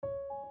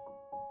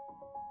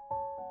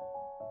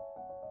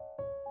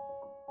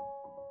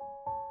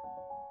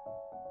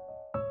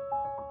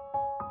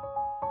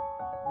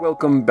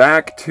Welcome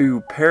back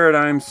to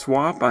Paradigm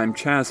Swap. I'm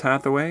Chaz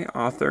Hathaway,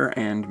 author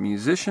and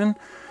musician.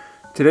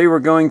 Today we're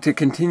going to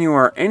continue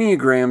our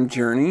Enneagram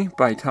journey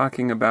by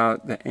talking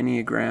about the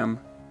Enneagram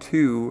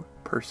 2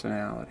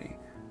 personality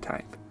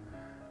type.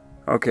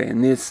 Okay,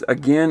 and this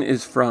again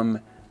is from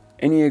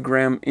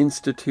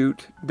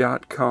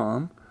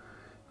EnneagramInstitute.com,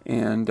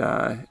 and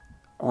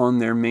on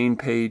their main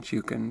page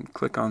you can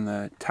click on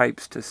the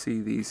types to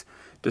see these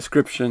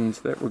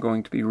descriptions that we're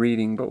going to be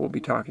reading, but we'll be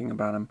talking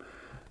about them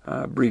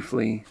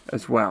briefly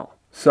as well.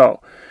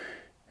 So,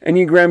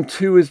 Enneagram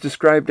 2 is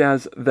described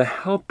as the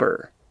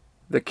helper,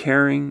 the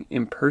caring,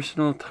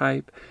 impersonal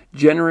type,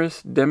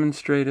 generous,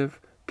 demonstrative,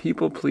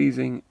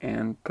 people-pleasing,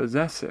 and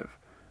possessive.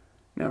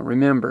 Now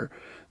remember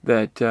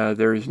that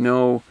there is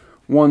no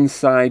one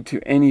side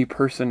to any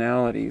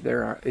personality.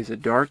 There is a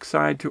dark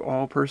side to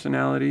all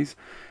personalities,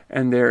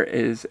 and there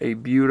is a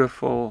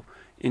beautiful,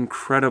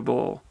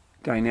 incredible,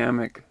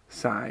 dynamic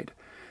side.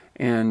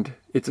 And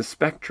it's a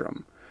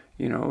spectrum.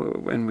 You know,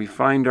 when we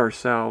find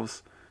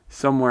ourselves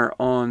somewhere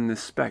on the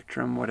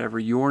spectrum, whatever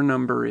your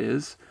number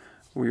is,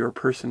 or your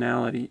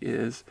personality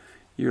is,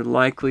 you're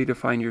likely to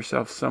find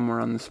yourself somewhere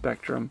on the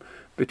spectrum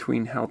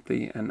between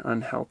healthy and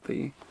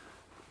unhealthy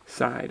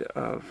side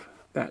of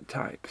that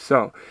type.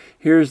 So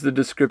here's the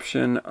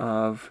description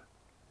of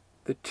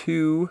the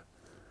 2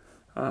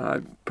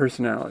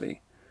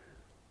 personality.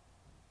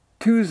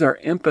 2s are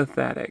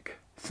empathetic,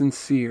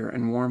 sincere,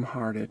 and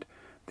warm-hearted.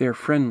 They are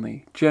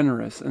friendly,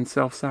 generous, and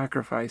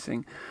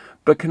self-sacrificing,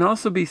 but can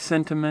also be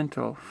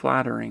sentimental,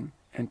 flattering,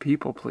 and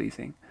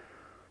people-pleasing.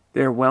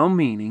 They are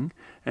well-meaning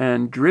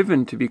and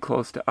driven to be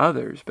close to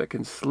others, but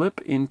can slip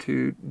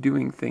into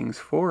doing things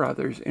for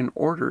others in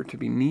order to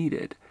be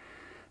needed.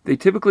 They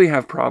typically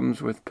have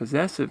problems with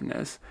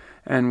possessiveness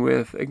and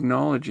with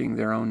acknowledging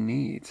their own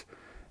needs.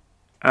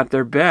 At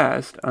their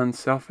best,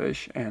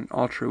 unselfish and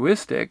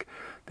altruistic,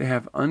 they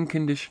have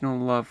unconditional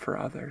love for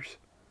others.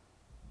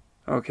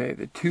 Okay,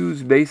 the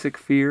 2's basic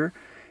fear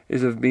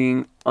is of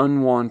being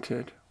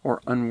unwanted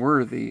or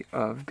unworthy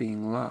of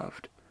being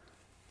loved.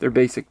 Their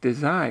basic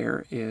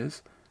desire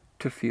is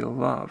to feel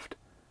loved.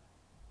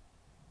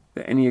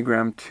 The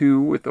Enneagram 2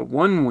 with a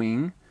 1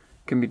 wing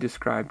can be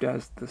described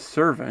as the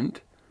servant,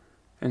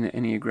 and the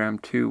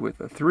Enneagram 2 with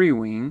a 3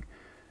 wing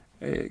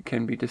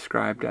can be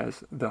described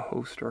as the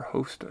host or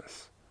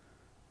hostess.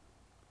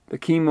 The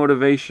key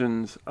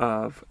motivations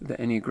of the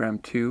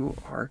Enneagram 2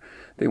 are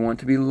they want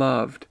to be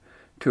loved,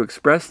 to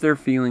express their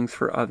feelings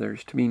for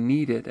others, to be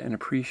needed and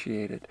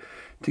appreciated,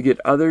 to get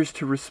others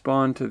to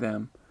respond to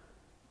them,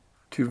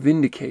 to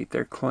vindicate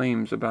their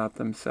claims about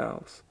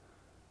themselves.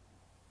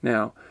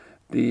 Now,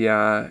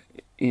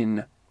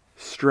 in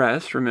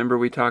stress, remember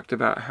we talked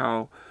about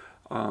how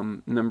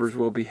numbers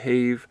will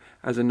behave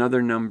as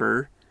another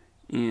number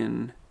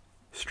in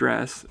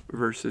stress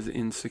versus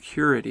in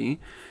security.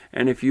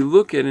 And if you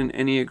look at an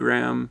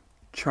Enneagram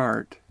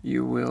chart,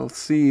 you will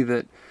see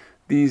that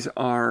these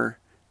are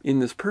in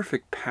this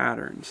perfect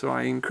pattern. So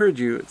I encourage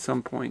you at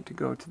some point to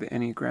go to the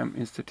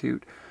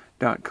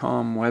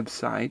EnneagramInstitute.com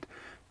website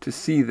to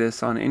see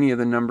this on any of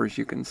the numbers.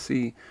 You can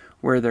see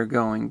where they're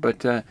going. But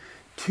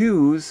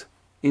 2s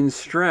in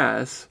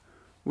stress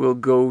will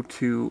go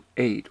to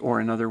 8, or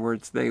in other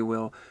words, they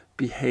will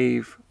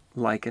behave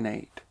like an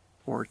 8,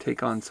 or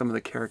take on some of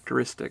the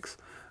characteristics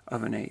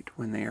of an 8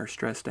 when they are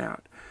stressed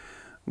out.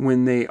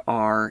 When they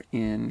are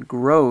in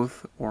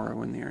growth, or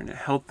when they are in a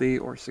healthy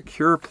or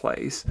secure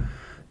place,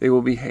 they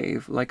will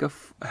behave like a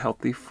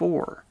healthy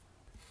 4.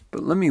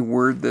 But let me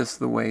word this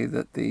the way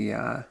that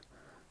the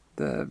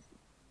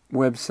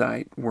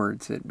website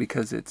words it,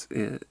 because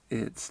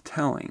it's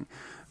telling.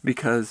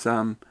 Because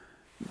for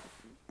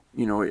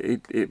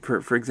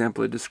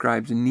example, it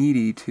describes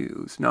needy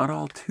 2s. Not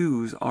all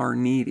 2s are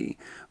needy,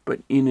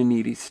 but in a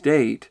needy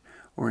state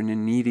or in a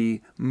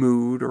needy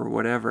mood or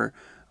whatever,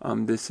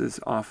 this is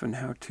often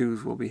how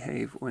 2s will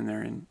behave when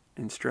they're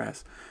in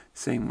stress.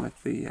 Same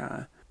with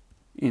the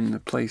in the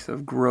place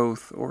of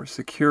growth or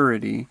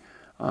security,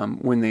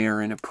 when they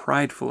are in a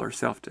prideful or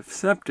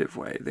self-deceptive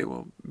way, they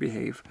will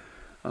behave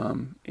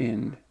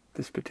in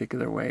this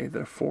particular way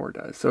that a 4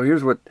 does. So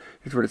here's what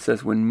it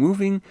says. When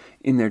moving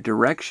in their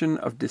direction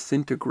of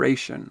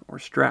disintegration or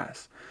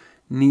stress,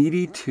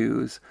 needy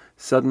 2s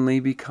suddenly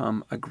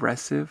become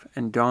aggressive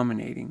and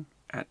dominating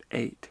at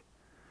 8.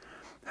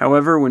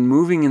 However, when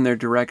moving in their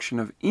direction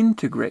of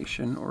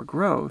integration or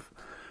growth,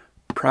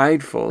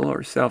 prideful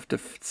or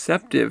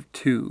self-deceptive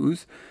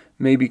 2s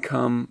may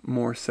become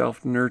more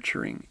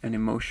self-nurturing and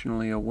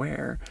emotionally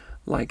aware,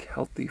 like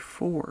healthy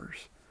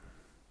 4s.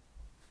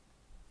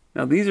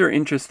 Now, these are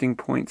interesting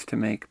points to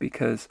make,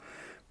 because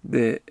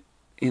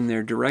in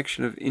their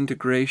direction of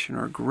integration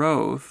or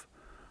growth,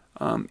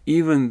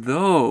 even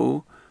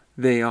though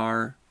they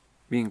are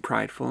being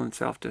prideful and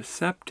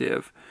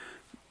self-deceptive,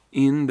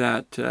 in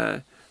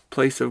that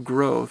place of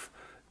growth,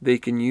 they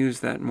can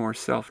use that more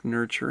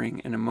self-nurturing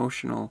and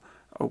emotional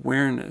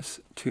awareness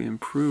to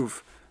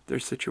improve their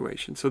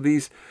situation. So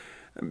these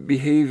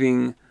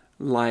behaving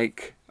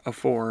like a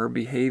 4,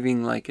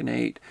 behaving like an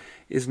 8,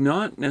 is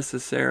not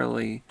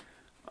necessarily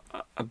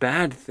a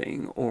bad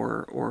thing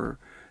or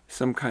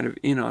some kind of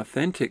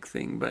inauthentic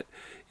thing, but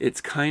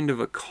it's kind of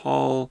a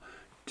call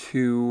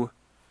to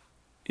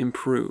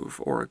improve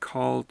or a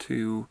call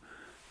to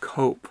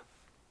cope.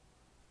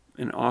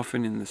 And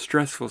often in the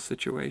stressful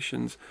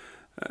situations,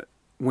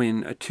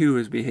 when a 2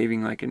 is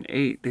behaving like an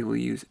 8, they will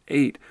use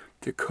 8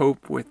 to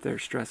cope with their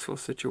stressful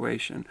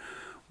situation,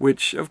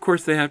 which of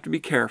course they have to be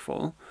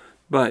careful,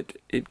 but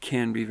it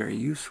can be very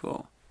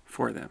useful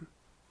for them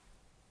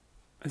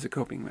as a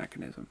coping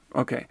mechanism.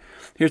 Okay,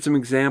 here's some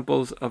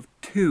examples of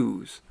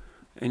 2s,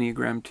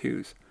 Enneagram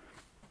 2s.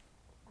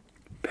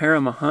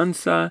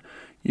 Paramahansa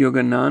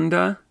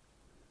Yogananda,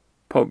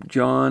 Pope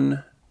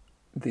John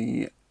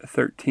the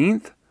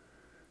 13th,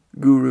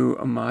 Guru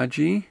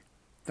Amaji,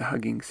 the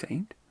Hugging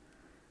Saint,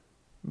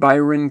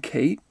 Byron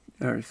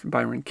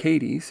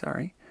Katie,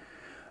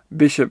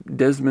 Bishop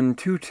Desmond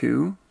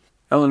Tutu,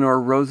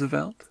 Eleanor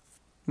Roosevelt,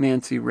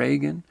 Nancy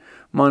Reagan,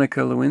 Monica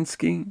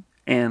Lewinsky,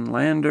 Ann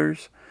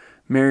Landers,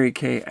 Mary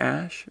Kay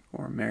Ash,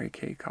 or Mary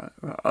Kay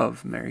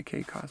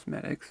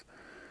Cosmetics,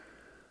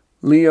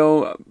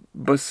 Leo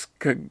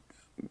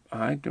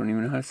I don't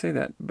even know how to say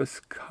that,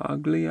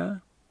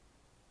 Buscaglia,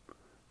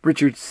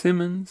 Richard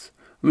Simmons,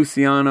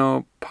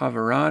 Luciano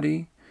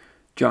Pavarotti,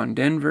 John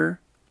Denver,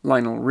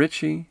 Lionel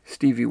Richie,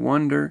 Stevie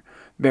Wonder,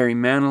 Barry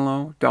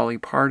Manilow, Dolly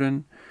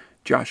Parton,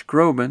 Josh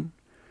Groban,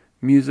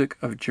 Music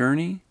of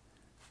Journey.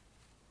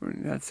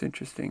 That's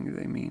interesting.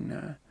 They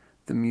mean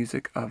the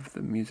music of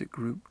the music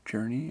group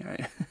Journey.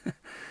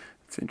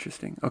 It's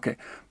interesting. Okay.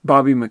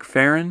 Bobby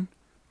McFerrin,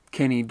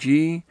 Kenny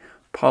G,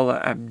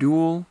 Paula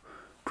Abdul,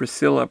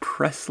 Priscilla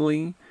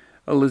Presley,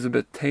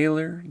 Elizabeth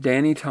Taylor,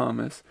 Danny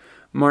Thomas,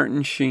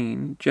 Martin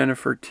Sheen,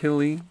 Jennifer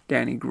Tilly,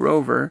 Danny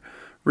Grover,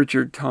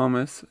 Richard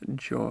Thomas,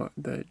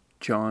 the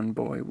John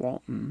Boy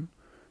Walton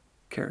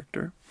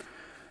character,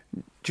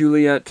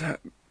 Juliette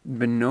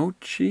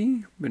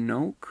Binoche,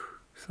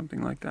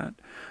 something like that,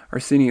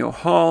 Arsenio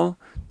Hall,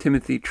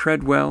 Timothy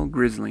Treadwell,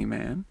 Grizzly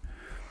Man,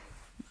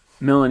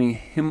 Melanie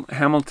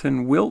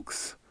Hamilton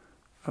Wilkes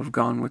of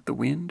Gone with the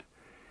Wind,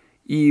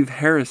 Eve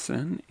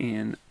Harrison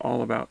in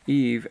All About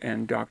Eve,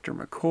 and Dr.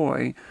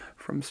 McCoy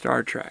from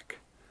Star Trek.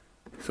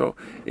 So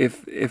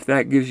if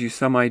that gives you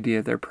some idea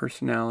of their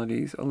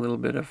personalities, a little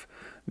bit of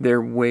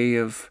their way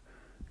of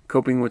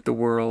coping with the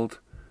world,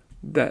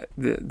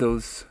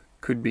 those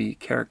could be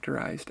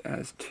characterized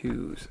as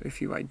 2s.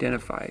 If you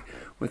identify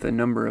with a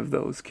number of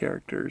those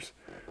characters,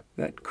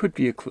 that could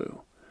be a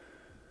clue.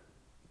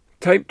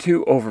 Type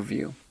 2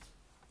 overview.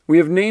 We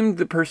have named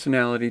the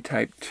personality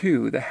type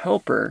 2 the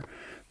helper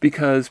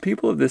because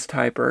people of this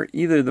type are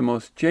either the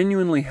most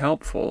genuinely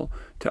helpful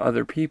to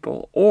other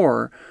people,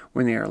 or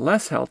when they are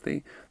less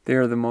healthy, they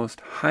are the most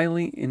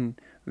highly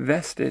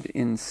invested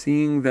in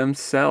seeing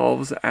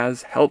themselves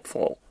as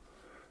helpful,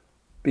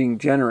 being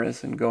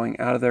generous and going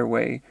out of their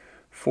way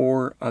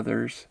for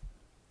others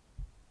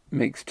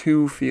makes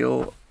 2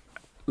 feel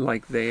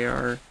like they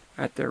are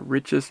at their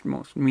richest,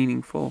 most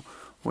meaningful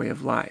way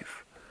of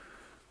life.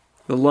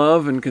 The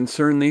love and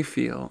concern they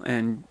feel,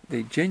 and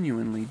they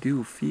genuinely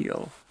do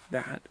feel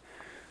that,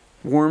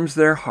 warms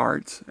their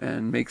hearts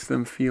and makes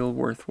them feel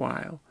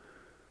worthwhile.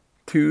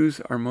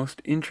 2s are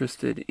most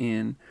interested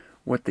in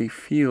what they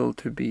feel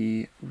to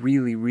be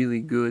really, really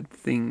good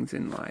things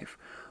in life.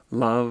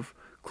 Love,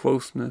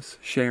 closeness,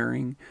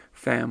 sharing,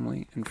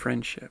 family, and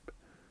friendship.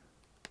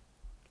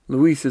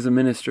 Louise is a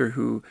minister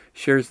who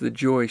shares the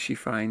joy she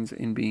finds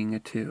in being a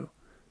 2.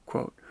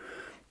 Quote,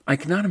 I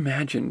cannot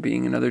imagine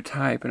being another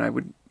type, and I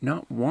would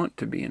not want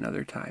to be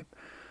another type.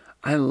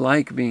 I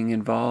like being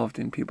involved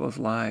in people's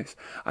lives.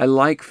 I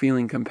like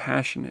feeling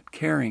compassionate,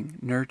 caring,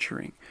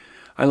 nurturing.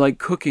 I like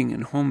cooking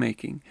and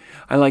homemaking.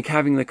 I like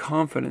having the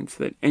confidence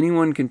that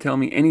anyone can tell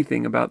me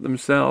anything about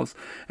themselves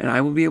and I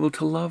will be able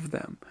to love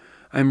them.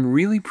 I'm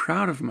really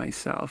proud of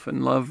myself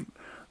and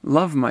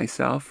love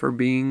myself for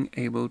being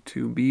able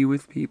to be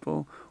with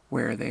people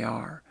where they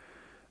are.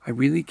 I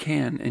really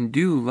can and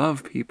do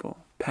love people,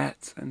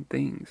 pets, and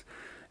things.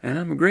 And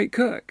I'm a great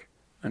cook,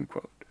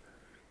 unquote.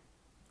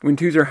 When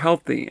 2s are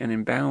healthy and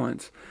in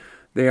balance,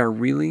 they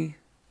really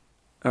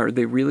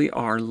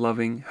are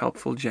loving,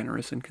 helpful,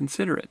 generous, and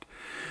considerate.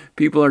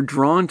 People are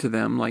drawn to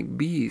them like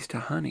bees to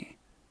honey.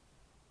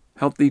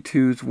 Healthy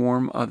 2s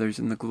warm others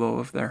in the glow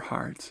of their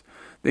hearts.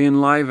 They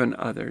enliven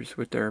others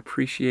with their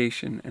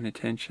appreciation and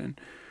attention,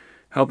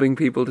 helping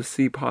people to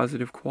see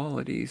positive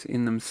qualities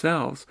in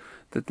themselves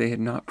that they had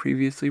not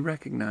previously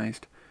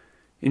recognized.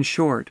 In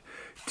short,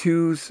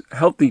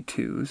 healthy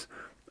 2s,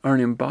 are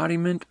an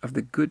embodiment of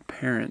the good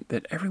parent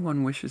that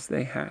everyone wishes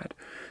they had,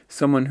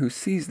 someone who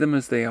sees them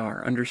as they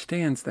are,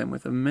 understands them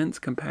with immense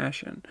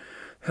compassion,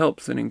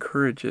 helps and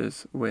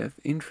encourages with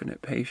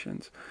infinite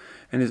patience,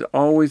 and is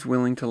always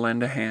willing to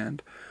lend a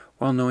hand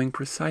while knowing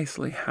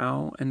precisely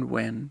how and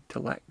when to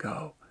let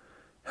go.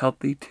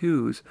 Healthy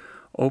 2s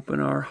open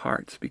our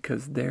hearts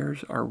because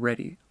theirs are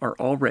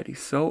already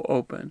so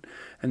open,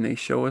 and they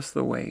show us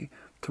the way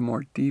to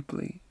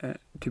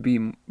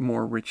be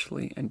more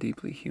richly and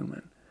deeply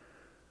human.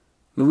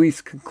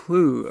 Louise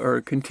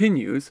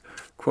continues,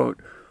 quote,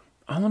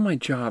 All of my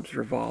jobs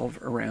revolve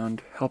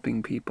around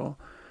helping people.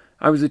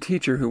 I was a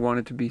teacher who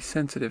wanted to be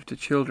sensitive to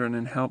children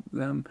and help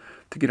them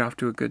to get off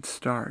to a good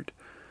start.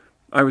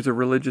 I was a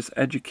religious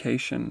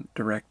education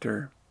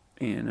director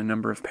in a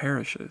number of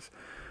parishes.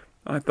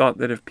 I thought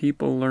that if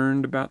people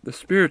learned about the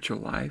spiritual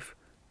life,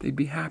 they'd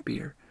be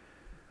happier.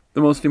 The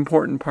most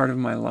important part of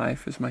my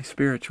life is my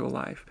spiritual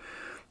life.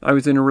 I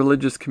was in a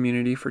religious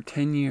community for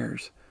 10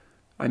 years.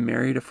 I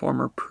married a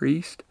former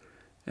priest,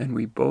 and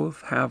we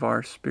both have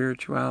our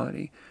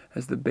spirituality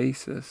as the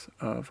basis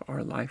of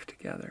our life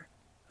together."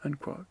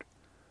 Unquote.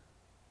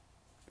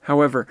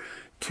 However,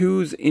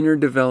 two's inner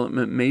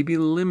development may be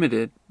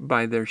limited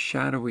by their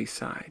shadowy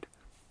side,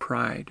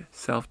 pride,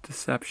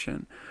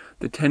 self-deception,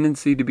 the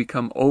tendency to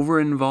become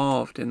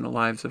over-involved in the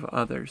lives of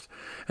others,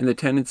 and the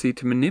tendency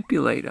to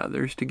manipulate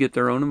others to get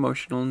their own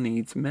emotional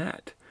needs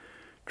met.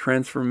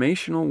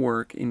 Transformational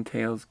work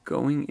entails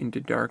going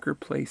into darker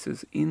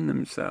places in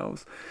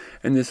themselves,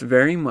 and this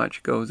very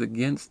much goes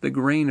against the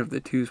grain of the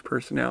two's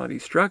personality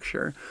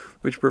structure,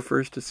 which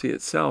prefers to see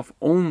itself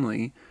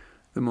only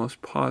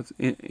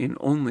in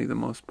only the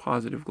most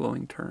positive,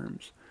 glowing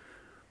terms.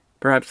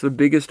 Perhaps the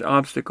biggest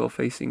obstacle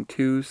facing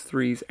 2s,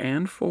 3s,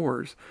 and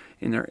 4s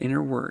in their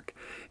inner work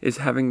is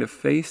having to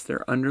face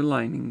their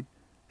underlying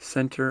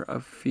center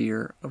of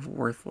fear of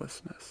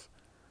worthlessness.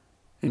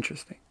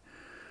 Interesting.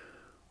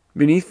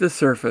 Beneath the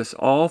surface,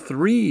 all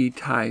 3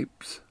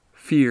 types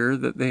fear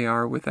that they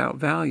are without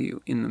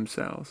value in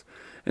themselves,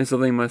 and so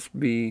they must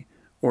be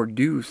or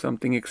do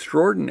something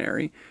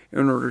extraordinary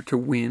in order to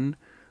win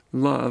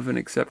love and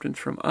acceptance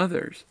from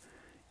others.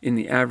 In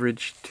the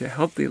average to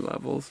healthy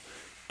levels,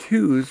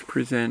 2s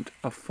present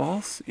a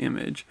false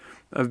image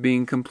of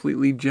being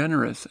completely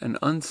generous and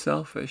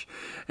unselfish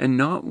and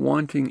not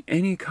wanting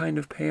any kind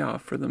of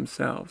payoff for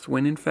themselves,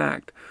 when in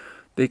fact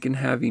they can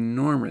have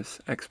enormous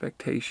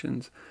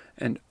expectations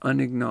and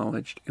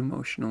unacknowledged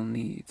emotional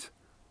needs.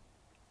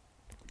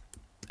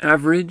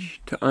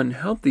 Average to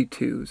unhealthy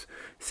 2s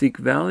seek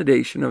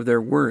validation of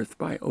their worth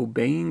by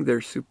obeying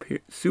their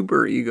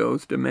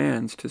superego's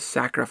demands to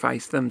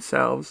sacrifice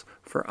themselves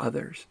for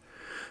others.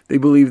 They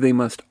believe they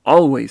must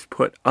always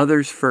put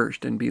others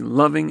first and be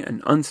loving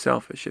and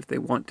unselfish if they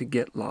want to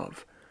get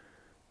love.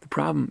 The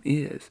problem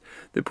is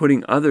that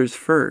putting others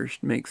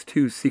first makes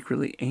 2s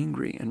secretly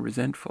angry and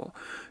resentful,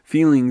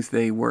 feelings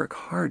they work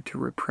hard to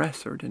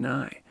repress or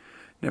deny.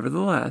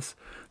 Nevertheless,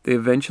 they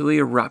eventually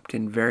erupt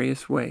in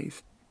various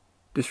ways,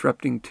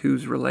 disrupting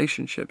 2s'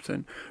 relationships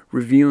and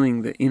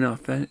revealing the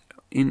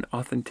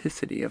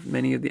inauthenticity of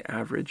many of the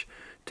average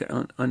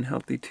to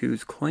unhealthy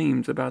 2s'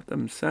 claims about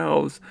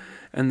themselves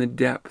and the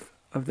depth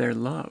of their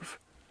love.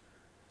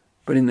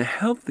 But in the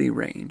healthy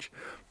range,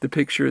 the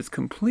picture is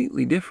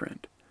completely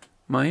different.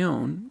 My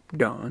own,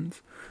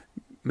 Dawn's,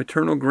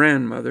 maternal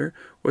grandmother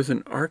was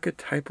an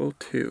archetypal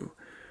 2.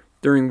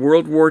 During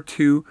World War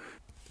II,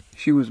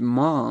 she was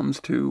moms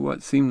to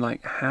what seemed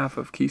like half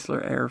of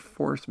Keesler Air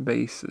Force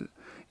Base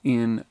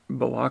in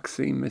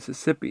Biloxi,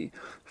 Mississippi,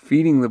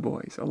 feeding the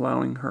boys,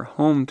 allowing her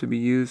home to be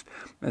used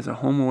as a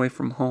home away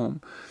from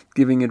home,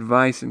 giving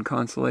advice and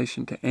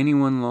consolation to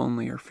anyone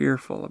lonely or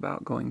fearful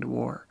about going to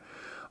war.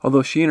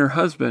 Although she and her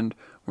husband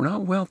were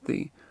not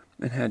wealthy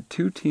and had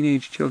 2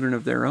 teenage children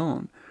of their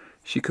own,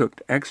 she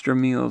cooked extra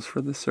meals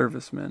for the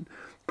servicemen,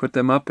 put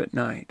them up at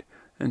night,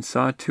 and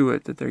saw to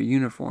it that their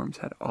uniforms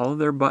had all of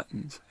their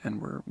buttons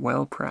and were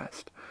well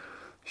pressed.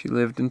 She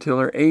lived until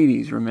her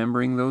 80s,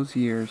 remembering those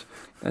years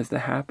as the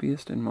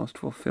happiest and most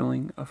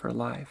fulfilling of her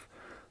life,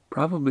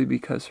 probably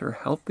because her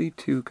healthy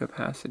 2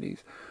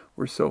 capacities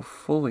were so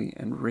fully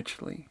and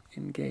richly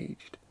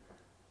engaged.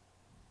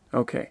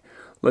 Okay,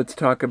 let's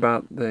talk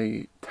about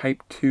the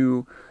type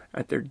 2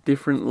 at their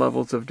different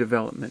levels of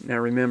development. Now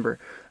remember,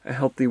 a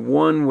healthy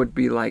 1 would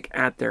be like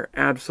at their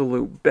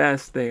absolute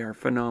best. They are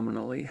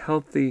phenomenally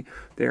healthy.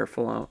 They are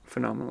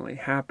phenomenally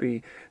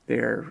happy.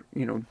 They're,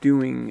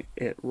 doing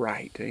it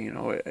right,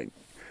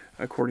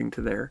 according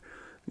to their,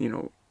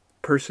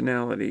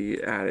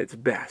 personality at its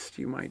best,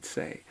 you might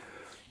say.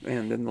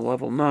 And then the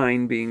level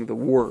 9 being the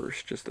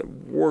worst, just the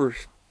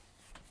worst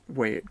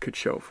way it could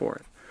show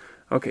forth.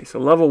 Okay, so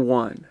level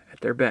 1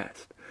 at their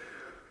best.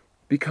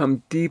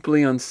 Become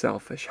deeply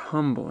unselfish,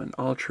 humble, and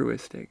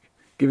altruistic,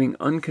 giving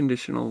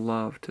unconditional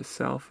love to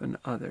self and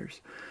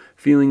others,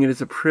 feeling it is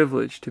a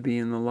privilege to be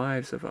in the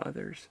lives of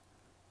others.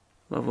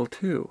 Level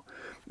 2,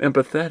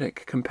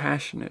 empathetic,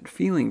 compassionate,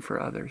 feeling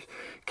for others,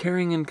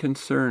 caring and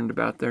concerned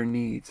about their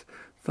needs,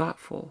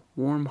 thoughtful,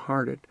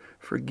 warm-hearted,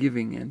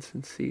 forgiving, and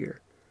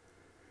sincere.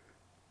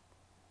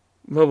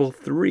 Level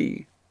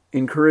 3,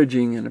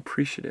 encouraging and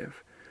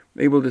appreciative,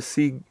 able to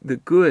see the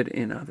good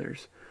in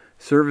others.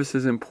 Service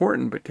is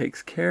important, but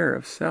takes care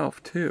of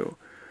self too.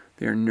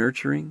 They are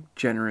nurturing,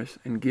 generous,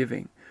 and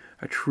giving,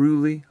 a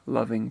truly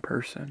loving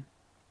person.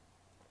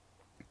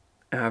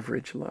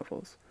 Average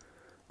levels.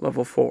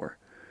 Level 4.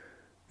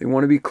 They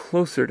want to be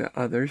closer to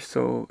others,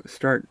 so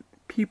start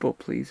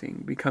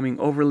people-pleasing, becoming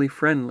overly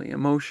friendly,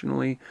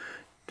 emotionally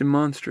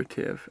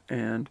demonstrative,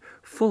 and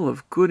full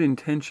of good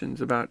intentions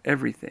about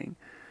everything.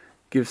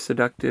 give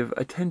seductive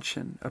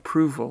attention,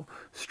 approval,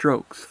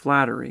 strokes,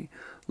 flattery.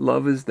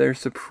 Love is their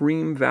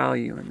supreme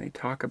value, and they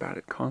talk about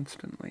it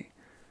constantly.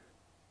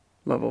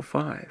 Level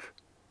 5.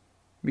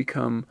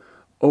 Become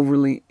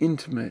overly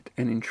intimate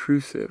and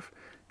intrusive.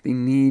 They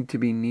need to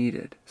be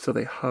needed, so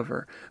they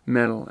hover,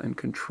 meddle, and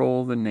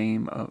control in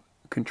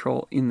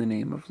the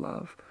name of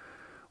love.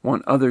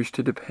 Want others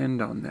to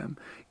depend on them,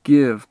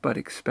 give but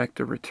expect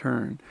a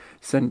return,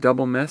 send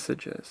double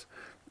messages,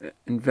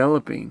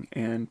 enveloping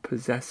and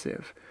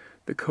possessive,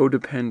 the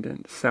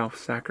codependent,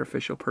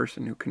 self-sacrificial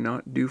person who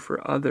cannot do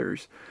for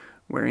others,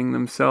 wearing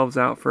themselves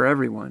out for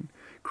everyone,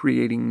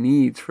 creating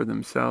needs for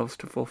themselves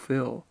to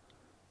fulfill.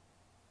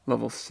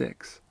 Level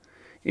 6.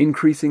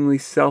 Increasingly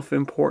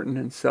self-important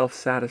and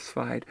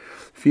self-satisfied,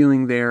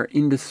 feeling they are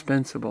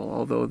indispensable,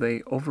 although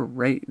they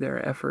overrate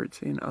their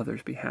efforts in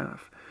others'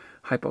 behalf.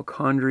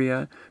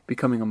 Hypochondria,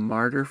 becoming a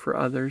martyr for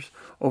others,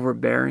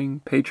 overbearing,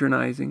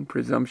 patronizing,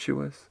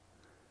 presumptuous.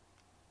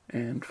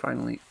 And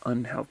finally,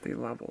 unhealthy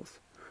levels.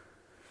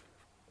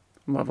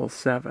 Level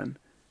 7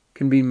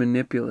 can be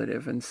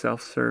manipulative and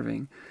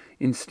self-serving,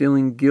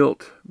 instilling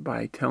guilt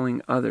by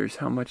telling others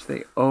how much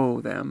they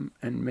owe them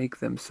and make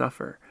them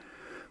suffer.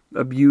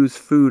 Abuse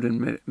food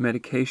and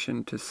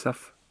medication to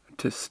stuff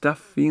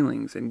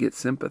feelings and get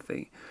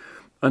sympathy.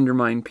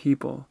 Undermine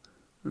people,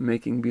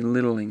 making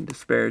belittling,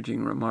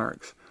 disparaging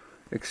remarks.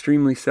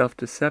 Extremely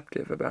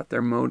self-deceptive about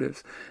their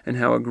motives and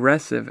how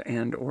aggressive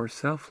and or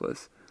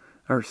selfish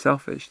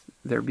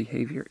their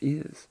behavior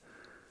is.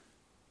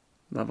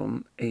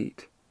 Level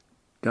 8.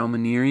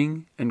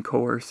 Domineering and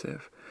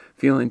coercive.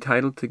 Feel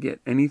entitled to get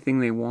anything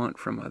they want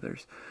from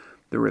others.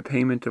 The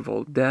repayment of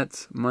old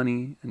debts,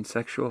 money, and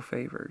sexual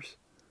favors.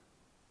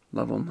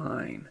 Level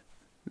 9.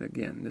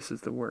 Again, this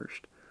is the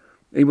worst.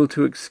 Able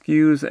to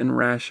excuse and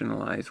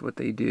rationalize what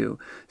they do,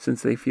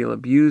 since they feel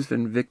abused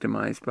and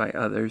victimized by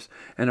others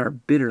and are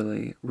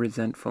bitterly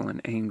resentful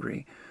and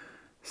angry.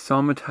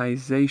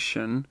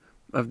 Somatization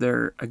of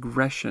their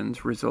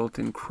aggressions result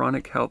in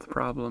chronic health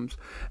problems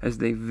as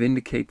they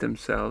vindicate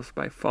themselves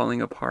by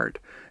falling apart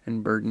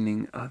and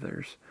burdening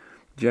others.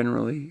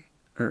 Generally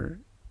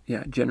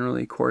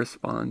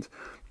corresponds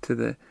to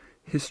the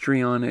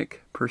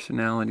histrionic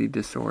personality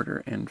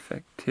disorder and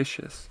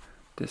factitious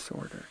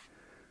disorder.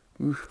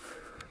 Oof.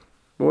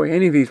 Boy,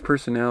 any of these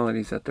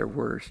personalities at their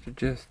worst are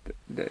just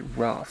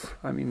rough.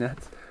 I mean,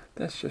 that's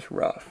just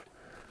rough.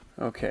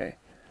 Okay.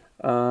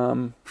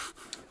 So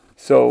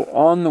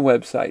on the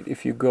website,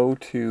 if you go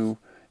to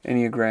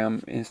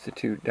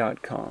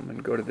EnneagramInstitute.com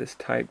and go to this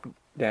type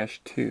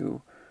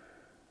 -2,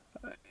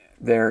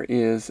 there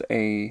is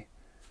a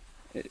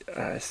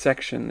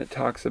section that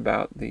talks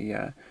about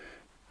the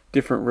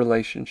different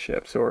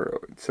relationships.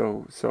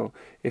 So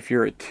if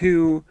you're a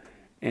 2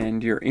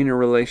 and you're in a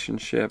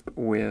relationship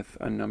with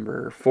a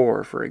number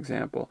 4, for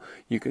example,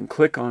 you can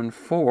click on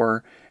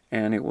 4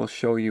 and it will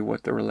show you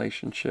what the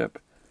relationship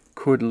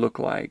could look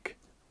like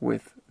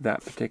with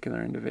that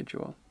particular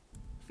individual.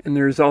 And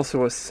there's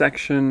also a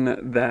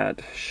section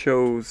that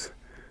shows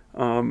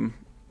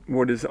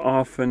what is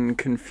often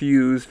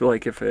confused,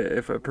 like if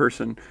a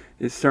person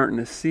is starting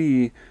to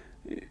see,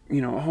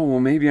 oh, well,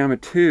 maybe I'm a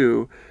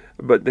 2,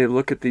 but they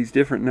look at these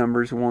different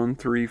numbers, 1,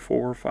 3,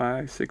 4,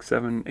 5, 6,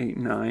 7, 8,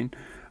 9.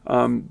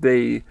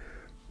 They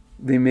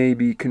may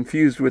be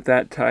confused with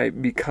that type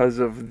because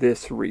of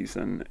this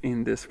reason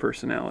in this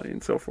personality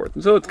and so forth.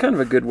 And so it's kind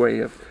of a good way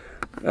of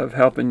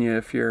helping you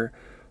if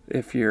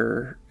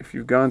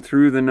you've gone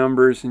through the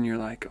numbers and you're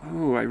like,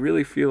 oh, I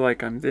really feel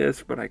like I'm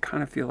this, but I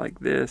kind of feel like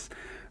this,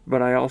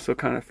 but I also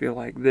kind of feel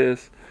like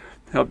this.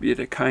 Help you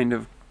to kind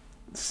of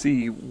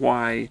see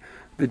why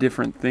the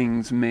different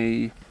things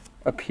may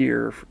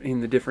appear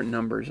in the different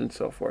numbers and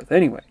so forth.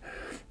 Anyway,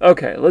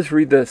 okay, let's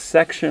read the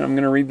section. I'm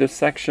going to read the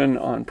section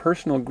on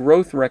personal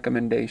growth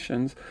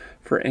recommendations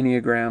for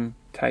Enneagram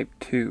Type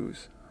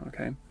 2s.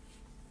 Okay.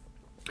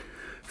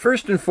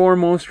 First and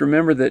foremost,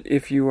 remember that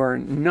if you are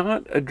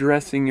not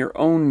addressing your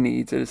own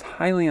needs, it is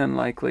highly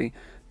unlikely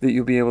that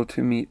you'll be able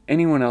to meet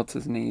anyone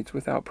else's needs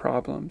without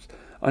problems,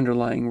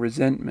 underlying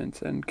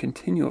resentments, and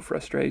continual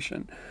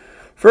frustration.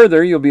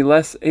 Further, you'll be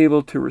less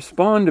able to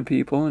respond to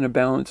people in a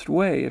balanced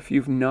way if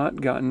you've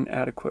not gotten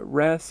adequate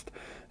rest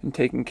and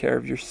taken care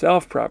of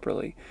yourself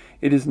properly.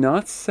 It is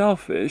not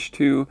selfish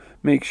to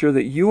make sure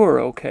that you are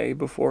okay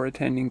before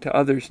attending to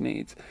others'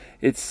 needs.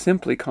 It's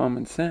simply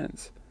common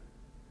sense.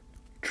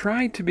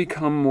 Try to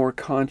become more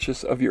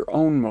conscious of your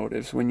own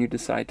motives when you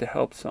decide to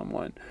help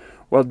someone.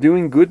 While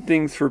doing good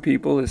things for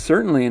people is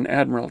certainly an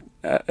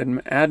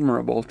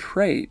admirable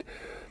trait,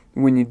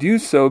 when you do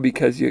so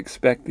because you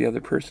expect the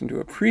other person to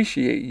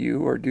appreciate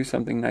you or do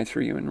something nice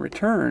for you in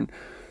return,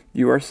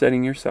 you are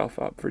setting yourself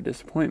up for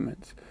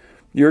disappointments.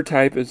 Your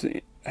type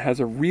has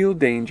a real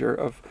danger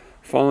of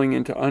falling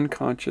into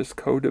unconscious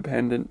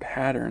codependent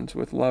patterns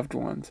with loved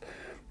ones,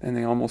 and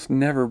they almost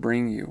never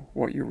bring you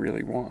what you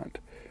really want.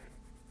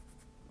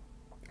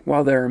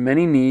 While there are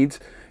many needs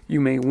you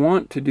may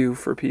want to do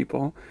for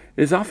people,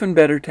 it is often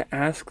better to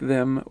ask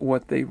them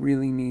what they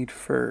really need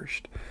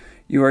first.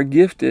 You are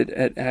gifted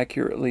at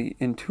accurately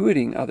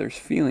intuiting others'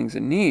 feelings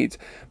and needs,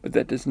 but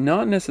that does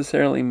not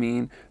necessarily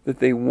mean that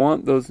they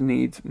want those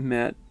needs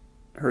met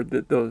or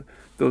that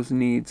those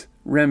needs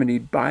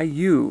remedied by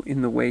you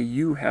in the way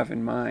you have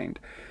in mind.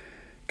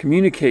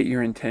 Communicate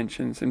your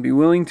intentions and be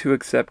willing to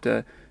accept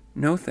a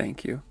no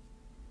thank you.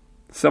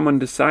 Someone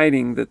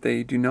deciding that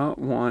they do not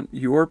want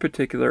your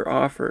particular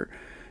offer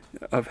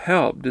of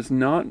help does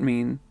not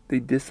mean they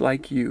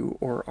dislike you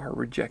or are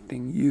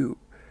rejecting you.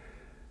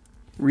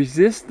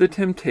 Resist the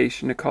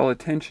temptation to call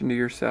attention to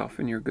yourself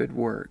and your good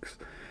works.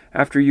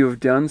 After you have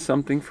done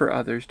something for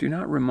others, do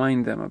not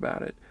remind them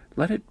about it.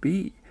 Let it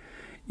be.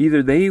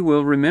 Either they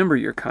will remember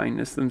your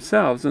kindness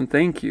themselves and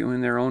thank you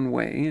in their own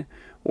way,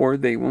 or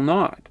they will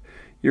not.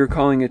 Your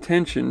calling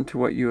attention to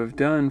what you have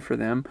done for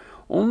them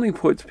only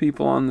puts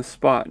people on the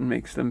spot and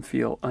makes them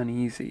feel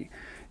uneasy.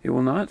 It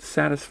will not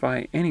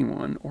satisfy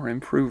anyone or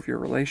improve your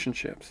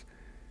relationships.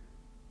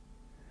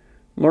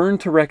 Learn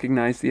to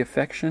recognize the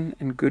affection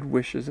and good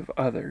wishes of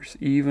others,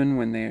 even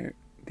when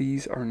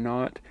these are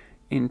not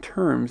in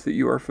terms that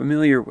you are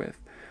familiar with.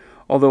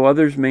 Although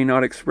others may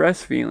not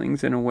express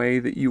feelings in a way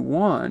that you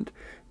want,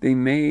 they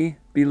may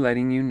be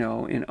letting you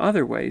know in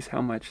other ways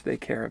how much they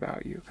care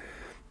about you.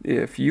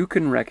 If you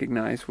can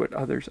recognize what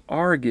others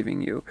are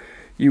giving you,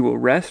 you will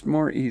rest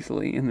more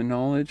easily in the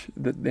knowledge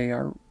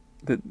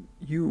that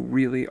you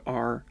really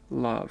are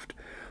loved.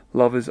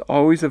 Love is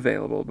always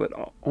available, but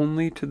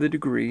only to the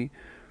degree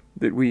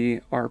that we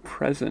are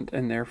present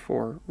and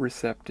therefore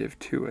receptive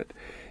to it.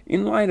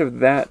 In light of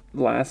that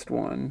last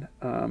one,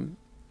 and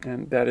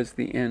that is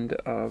the end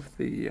of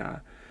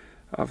the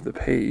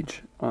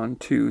page on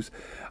twos,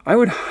 I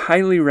would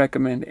highly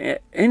recommend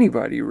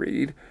anybody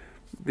read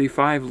the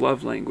 5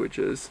 Love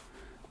Languages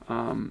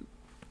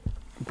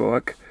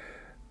book.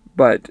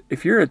 But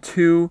if you're a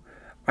 2,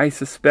 I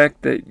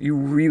suspect that you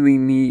really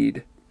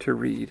need to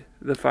read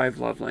the 5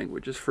 Love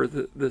Languages for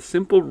the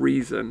simple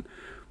reason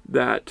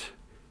that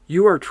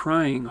you are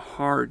trying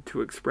hard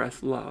to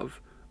express love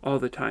all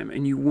the time,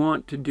 and you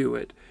want to do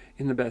it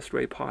in the best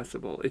way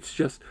possible. It's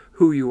just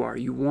who you are.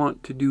 You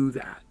want to do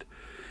that.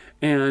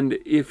 And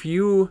if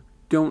you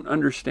don't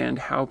understand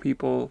how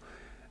people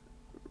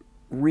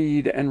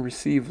read and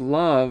receive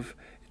love,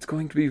 it's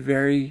going to be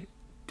very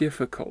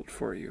difficult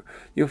for you.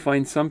 You'll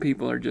find some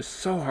people are just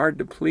so hard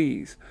to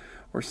please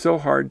or so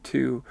hard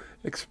to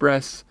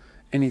express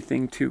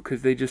anything to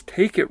because they just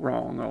take it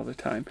wrong all the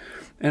time.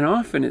 And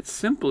often it's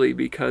simply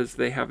because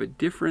they have a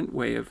different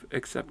way of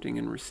accepting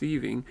and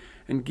receiving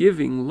and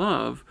giving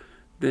love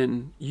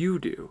than you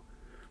do.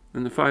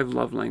 And the 5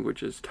 Love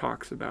Languages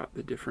talks about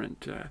the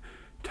different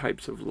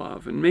types of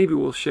love. And maybe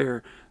we'll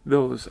share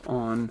those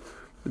on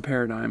the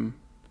Paradigm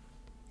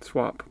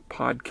Swap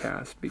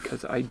podcast,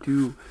 because I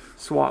do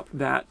swap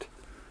that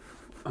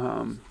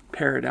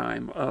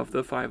paradigm of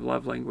the 5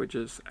 Love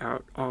Languages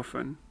out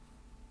often,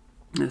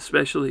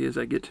 especially as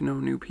I get to know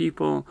new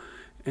people.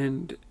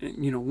 And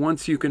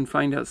once you can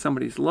find out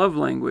somebody's love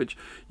language,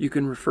 you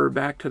can refer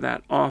back to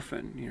that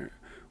often.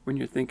 When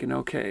you're thinking,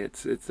 okay,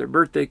 it's their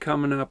birthday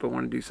coming up, I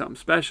want to do something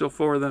special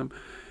for them,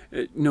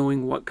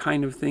 knowing what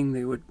kind of thing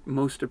they would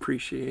most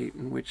appreciate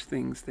and which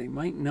things they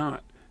might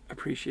not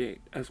appreciate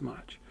as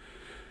much.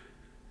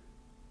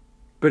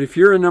 But if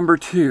you're a number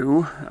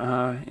 2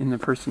 in the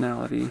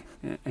personality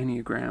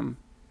Enneagram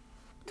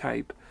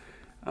type,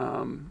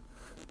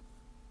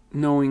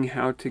 knowing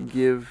how to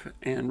give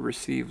and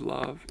receive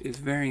love is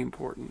very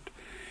important.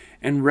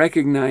 And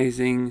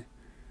recognizing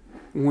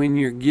when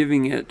you're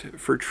giving it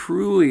for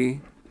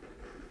truly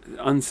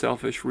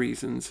unselfish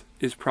reasons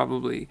is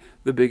probably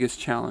the biggest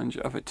challenge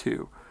of a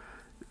 2.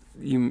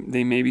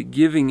 They may be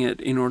giving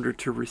it in order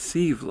to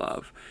receive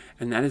love,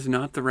 and that is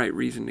not the right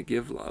reason to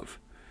give love.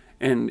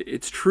 And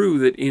it's true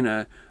that in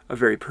a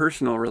very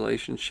personal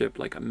relationship,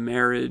 like a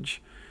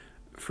marriage,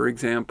 for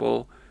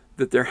example,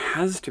 that there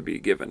has to be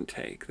give and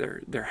take.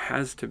 There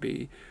has to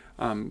be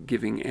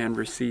giving and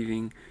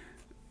receiving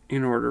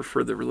in order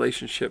for the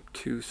relationship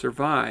to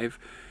survive.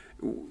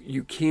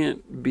 You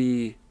can't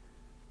be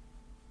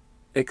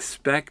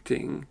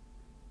expecting,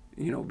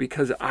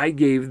 because I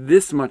gave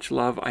this much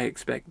love, I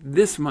expect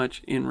this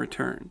much in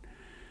return.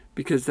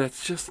 Because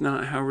that's just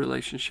not how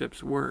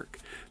relationships work.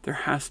 There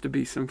has to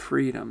be some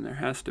freedom. There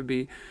has to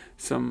be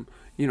some,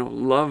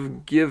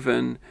 love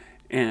given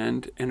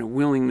and a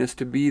willingness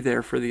to be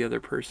there for the other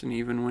person,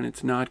 even when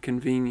it's not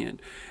convenient.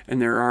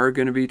 And there are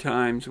going to be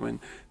times when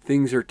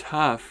things are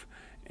tough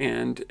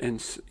and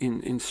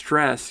in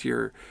stress,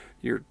 you're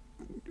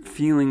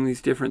feeling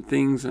these different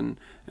things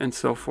and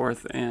so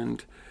forth.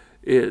 And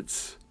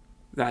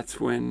that's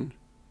when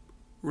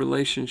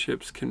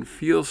relationships can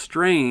feel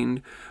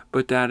strained,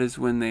 but that is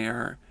when they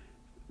are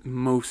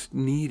most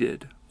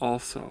needed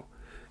also.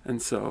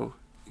 And so,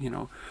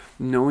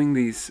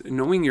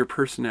 knowing your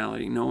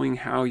personality, knowing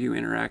how you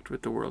interact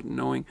with the world,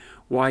 knowing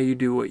why you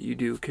do what you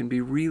do can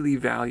be really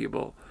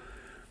valuable.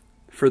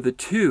 For the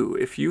 2,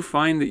 if you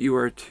find that you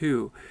are a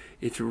 2,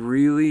 it's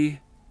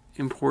really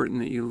important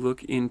that you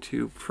look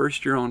into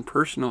first your own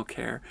personal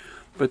care,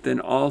 but then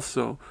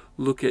also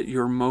look at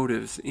your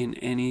motives in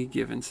any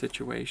given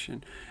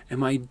situation.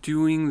 Am I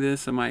doing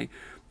this? Am I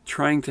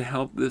trying to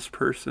help this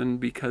person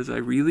because I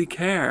really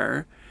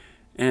care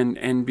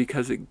and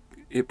because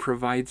it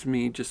provides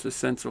me just a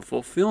sense of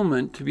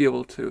fulfillment to be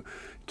able to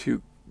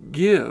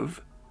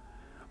give?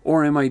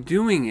 Or am I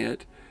doing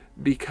it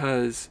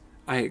because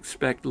I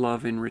expect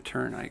love in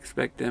return? I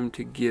expect them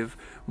to give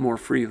more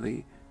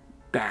freely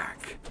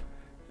back.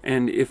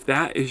 And if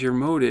that is your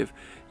motive,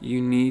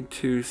 you need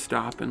to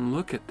stop and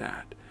look at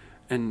that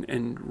and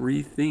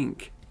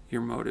rethink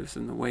your motives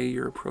and the way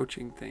you're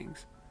approaching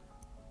things.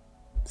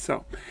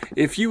 So,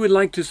 if you would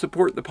like to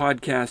support the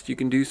podcast, you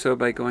can do so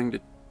by going to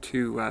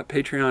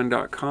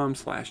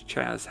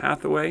patreon.com/Chaz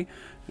Hathaway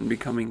and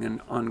becoming an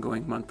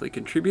ongoing monthly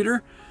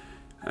contributor.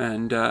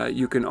 And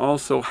you can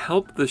also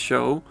help the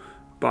show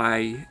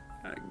by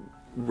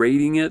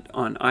rating it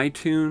on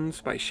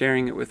iTunes, by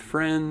sharing it with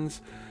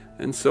friends,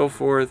 and so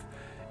forth.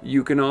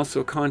 You can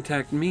also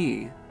contact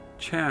me,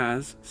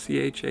 Chaz,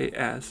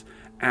 C-H-A-S,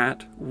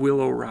 at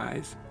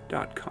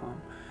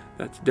willowrise.com.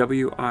 That's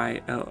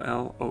WILLOWRISE.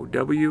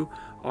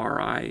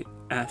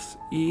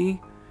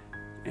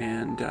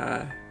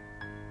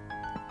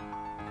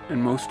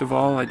 And most of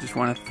all, I just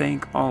want to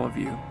thank all of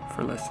you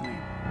for listening.